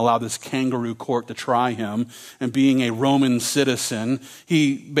back and allow this kangaroo court to try him. And being a Roman citizen,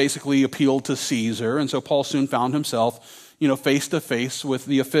 he basically appealed to Caesar. And so Paul soon found himself, face to face with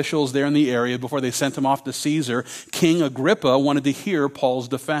the officials there in the area before they sent him off to Caesar. King Agrippa wanted to hear Paul's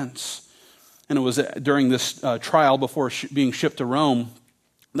defense. And it was during this trial before being shipped to Rome,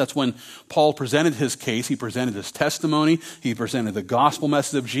 that's when Paul presented his case. He presented his testimony. He presented the gospel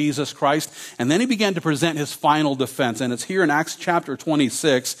message of Jesus Christ. And then he began to present his final defense. And it's here in Acts chapter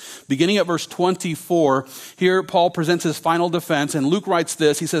 26, beginning at verse 24. Here Paul presents his final defense. And Luke writes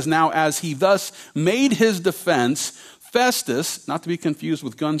this. He says, "Now as he thus made his defense, Festus," not to be confused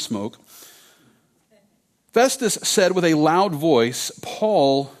with Gunsmoke, "Festus said with a loud voice,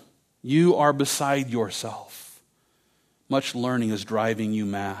 'Paul, you are beside yourself. Much learning is driving you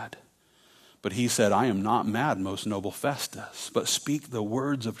mad.' But he said, 'I am not mad, most noble Festus, but speak the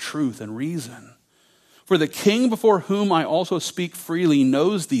words of truth and reason. For the king before whom I also speak freely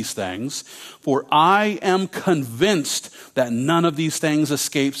knows these things, for I am convinced that none of these things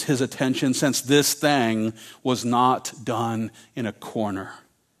escapes his attention, since this thing was not done in a corner.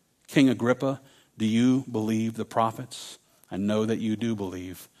 King Agrippa, do you believe the prophets? I know that you do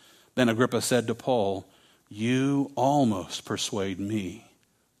believe.' Then Agrippa said to Paul, 'You almost persuade me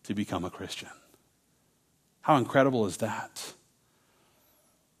to become a Christian.'" How incredible is that?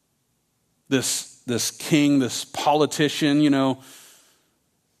 This king, this politician,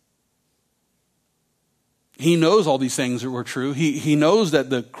 he knows all these things were true. He knows that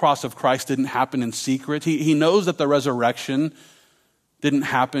the cross of Christ didn't happen in secret. He knows that the resurrection didn't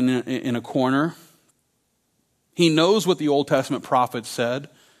happen in a corner. He knows what the Old Testament prophets said.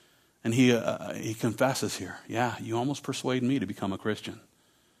 And he confesses here, "Yeah, you almost persuade me to become a Christian."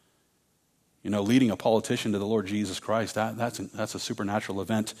 Leading a politician to the Lord Jesus Christ, that's a supernatural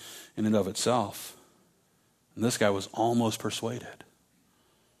event in and of itself. And this guy was almost persuaded.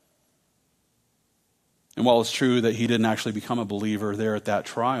 And while it's true that he didn't actually become a believer there at that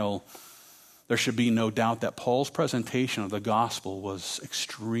trial, there should be no doubt that Paul's presentation of the gospel was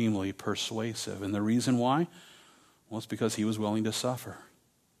extremely persuasive. And the reason why? Well, it's because he was willing to suffer.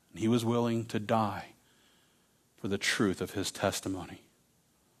 And he was willing to die for the truth of his testimony.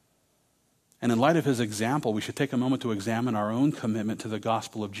 And in light of his example, we should take a moment to examine our own commitment to the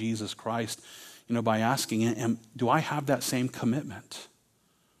gospel of Jesus Christ, by asking, do I have that same commitment?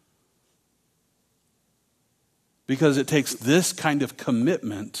 Because it takes this kind of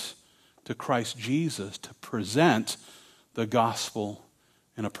commitment to Christ Jesus to present the gospel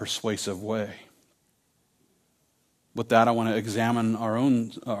in a persuasive way. With that, I want to examine our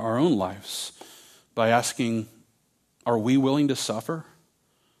own lives by asking, are we willing to suffer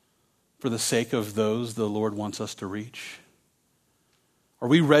for the sake of those the Lord wants us to reach? Are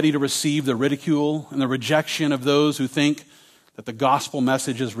we ready to receive the ridicule and the rejection of those who think that the gospel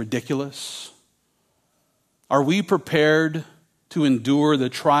message is ridiculous? Are we prepared to endure the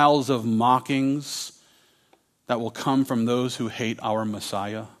trials of mockings that will come from those who hate our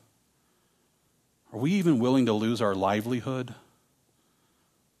Messiah? Are we even willing to lose our livelihood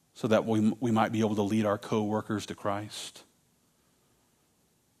so that we might be able to lead our co-workers to Christ?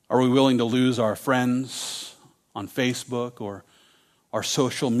 Are we willing to lose our friends on Facebook or our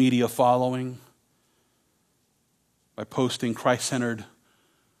social media following by posting Christ-centered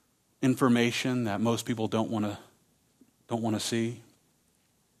information that most people don't want to see?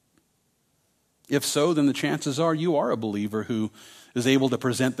 If so, then the chances are you are a believer who is able to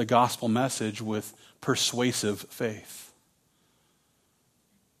present the gospel message with persuasive faith.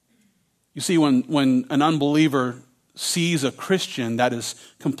 You see, when an unbeliever sees a Christian that is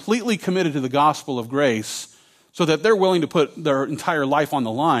completely committed to the gospel of grace, so that they're willing to put their entire life on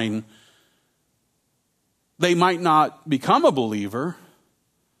the line, they might not become a believer,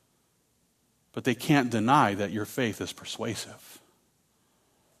 but they can't deny that your faith is persuasive.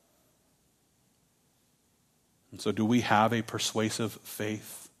 And so do we have a persuasive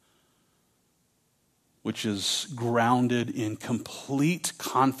faith which is grounded in complete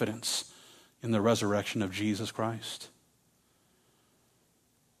confidence in the resurrection of Jesus Christ?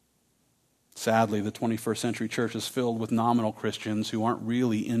 Sadly, the 21st century church is filled with nominal Christians who aren't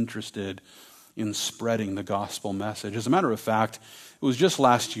really interested in spreading the gospel message. As a matter of fact, it was just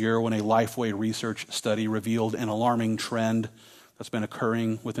last year when a Lifeway research study revealed an alarming trend that's been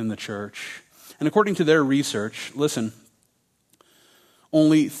occurring within the church. And according to their research, listen,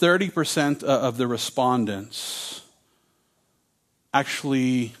 only 30% of the respondents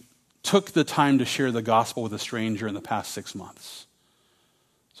actually took the time to share the gospel with a stranger in the past 6 months.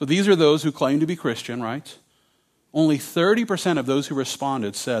 So these are those who claim to be Christian, right? Only 30% of those who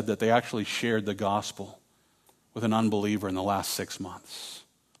responded said that they actually shared the gospel with an unbeliever in the last 6 months.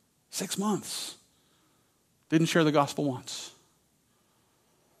 6 months. Didn't share the gospel once.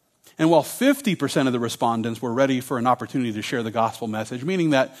 And while 50% of the respondents were ready for an opportunity to share the gospel message,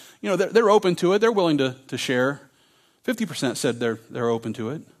 meaning that they're open to it, they're willing to share, 50% said they're open to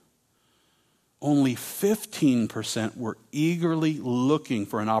it. Only 15% were eagerly looking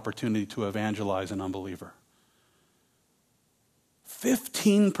for an opportunity to evangelize an unbeliever.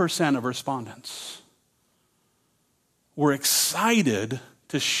 15% of respondents were excited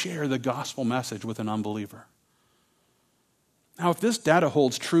to share the gospel message with an unbeliever. Now, if this data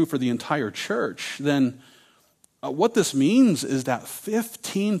holds true for the entire church, then what this means is that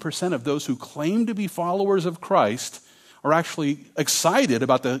 15% of those who claim to be followers of Christ are actually excited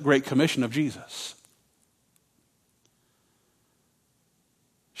about the Great Commission of Jesus.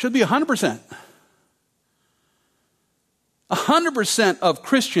 Should be 100%. 100% of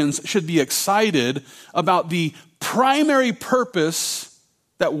Christians should be excited about the primary purpose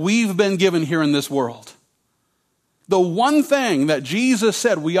that we've been given here in this world. The one thing that Jesus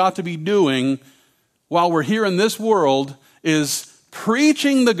said we ought to be doing while we're here in this world is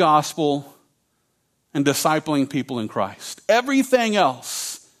preaching the gospel and discipling people in Christ. Everything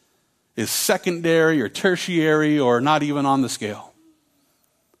else is secondary or tertiary or not even on the scale.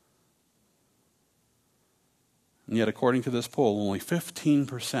 And yet, according to this poll, only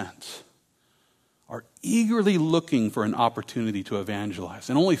 15% are eagerly looking for an opportunity to evangelize.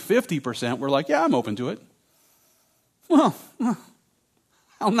 And only 50% were like, yeah, I'm open to it. Well,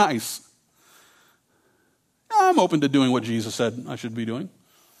 how nice. I'm open to doing what Jesus said I should be doing.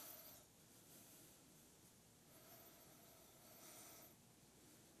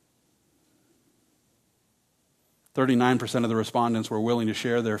 "39% of the respondents were willing to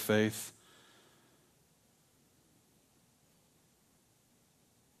share their faith.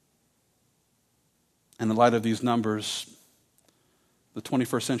 And in light of these numbers, The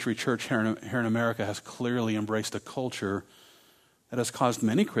 21st century church here in America has clearly embraced a culture that has caused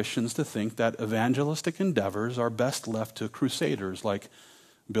many Christians to think that evangelistic endeavors are best left to crusaders like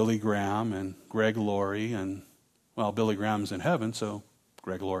Billy Graham and Greg Laurie, and, well, Billy Graham's in heaven, so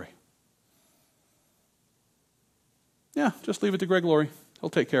Greg Laurie. Yeah, just leave it to Greg Laurie. He'll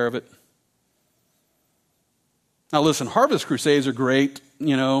take care of it. Now listen, Harvest Crusades are great,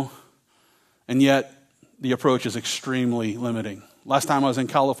 and yet the approach is extremely limiting. Last time I was in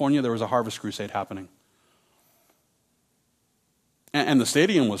California, there was a Harvest Crusade happening. And the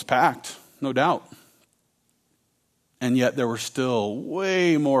stadium was packed, no doubt. And yet there were still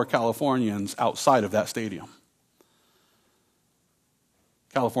way more Californians outside of that stadium.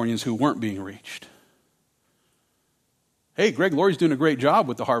 Californians who weren't being reached. Hey, Greg Laurie's doing a great job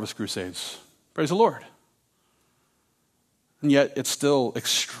with the Harvest Crusades. Praise the Lord. And yet it's still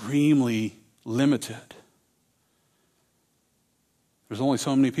extremely limited. There's only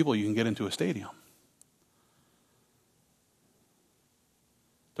so many people you can get into a stadium.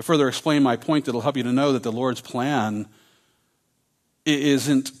 To further explain my point, it'll help you to know that the Lord's plan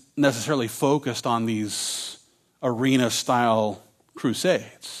isn't necessarily focused on these arena-style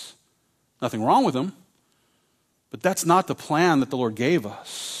crusades. Nothing wrong with them, but that's not the plan that the Lord gave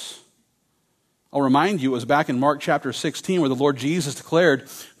us. I'll remind you, it was back in Mark chapter 16 where the Lord Jesus declared,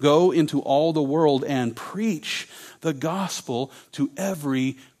 "Go into all the world and preach the gospel to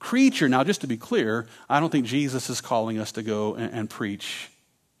every creature." Now, just to be clear, I don't think Jesus is calling us to go and preach,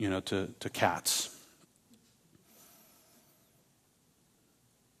 to cats.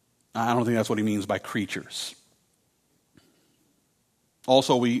 I don't think that's what he means by creatures.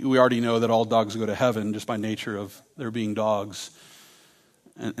 Also, we already know that all dogs go to heaven just by nature of there being dogs.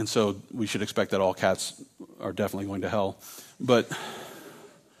 And so we should expect that all cats are definitely going to hell. So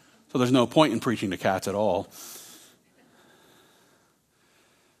there's no point in preaching to cats at all.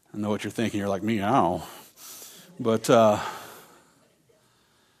 I know what you're thinking. You're like, meow. But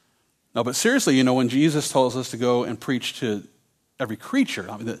seriously, when Jesus tells us to go and preach to every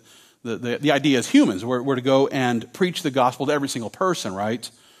creature, I mean, the idea is humans. We're to go and preach the gospel to every single person, right?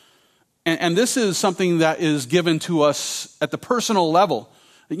 And this is something that is given to us at the personal level.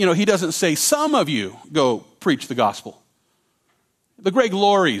 He doesn't say, some of you go preach the gospel. The Greg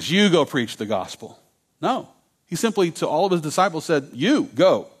Lauries, you go preach the gospel. No. He simply, to all of his disciples, said, you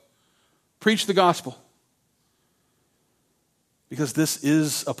go preach the gospel. Because this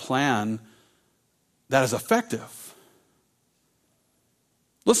is a plan that is effective.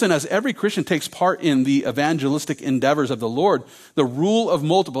 Listen, as every Christian takes part in the evangelistic endeavors of the Lord, the rule of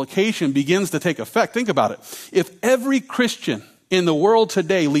multiplication begins to take effect. Think about it. If every Christian in the world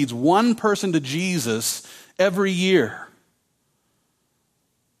today leads one person to Jesus every year,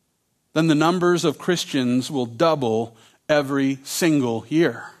 then the numbers of Christians will double every single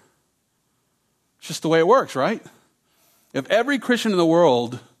year. It's just the way it works, right? If every Christian in the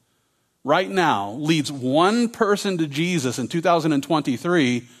world right now leads one person to Jesus in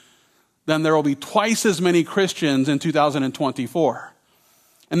 2023, then there will be twice as many Christians in 2024.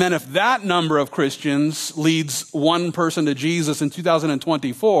 And then if that number of Christians leads one person to Jesus in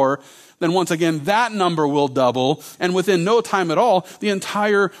 2024, then once again that number will double, and within no time at all, the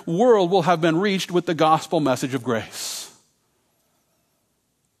entire world will have been reached with the gospel message of grace.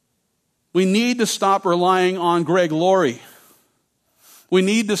 We need to stop relying on Greg Laurie. We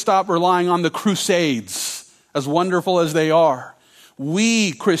need to stop relying on the crusades, as wonderful as they are.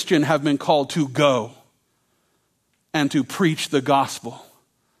 We, Christian, have been called to go and to preach the gospel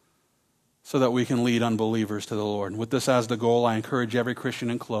so that we can lead unbelievers to the Lord. With this as the goal, I encourage every Christian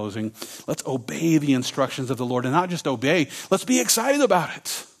in closing, let's obey the instructions of the Lord, and not just obey, let's be excited about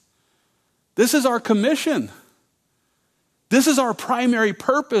it. This is our commission. This is our primary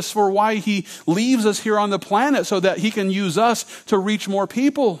purpose for why he leaves us here on the planet, so that he can use us to reach more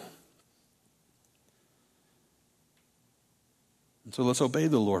people. And so let's obey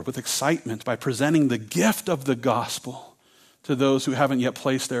the Lord with excitement by presenting the gift of the gospel to those who haven't yet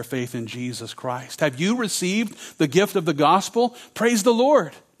placed their faith in Jesus Christ. Have you received the gift of the gospel? Praise the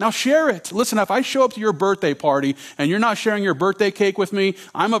Lord. Now share it. Listen, if I show up to your birthday party and you're not sharing your birthday cake with me,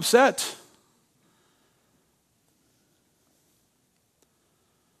 I'm upset.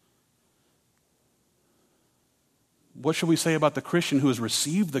 What should we say about the Christian who has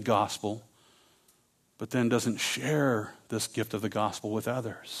received the gospel, but then doesn't share this gift of the gospel with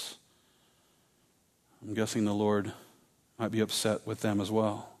others? I'm guessing the Lord might be upset with them as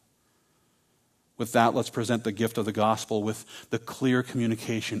well. With that, let's present the gift of the gospel with the clear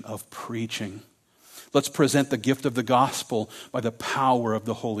communication of preaching. Let's present the gift of the gospel by the power of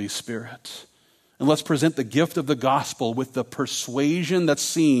the Holy Spirit. And let's present the gift of the gospel with the persuasion that's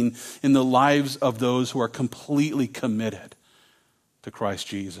seen in the lives of those who are completely committed to Christ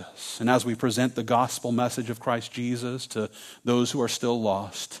Jesus. And as we present the gospel message of Christ Jesus to those who are still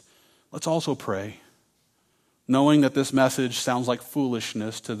lost, let's also pray, knowing that this message sounds like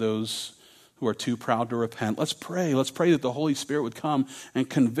foolishness to those who are too proud to repent. Let's pray. Let's pray that the Holy Spirit would come and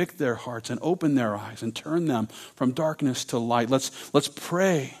convict their hearts and open their eyes and turn them from darkness to light. Let's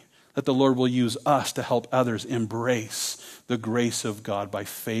pray that the Lord will use us to help others embrace the grace of God by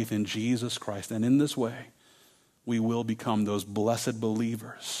faith in Jesus Christ. And in this way, we will become those blessed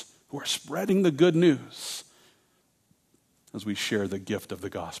believers who are spreading the good news as we share the gift of the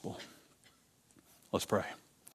gospel. Let's pray.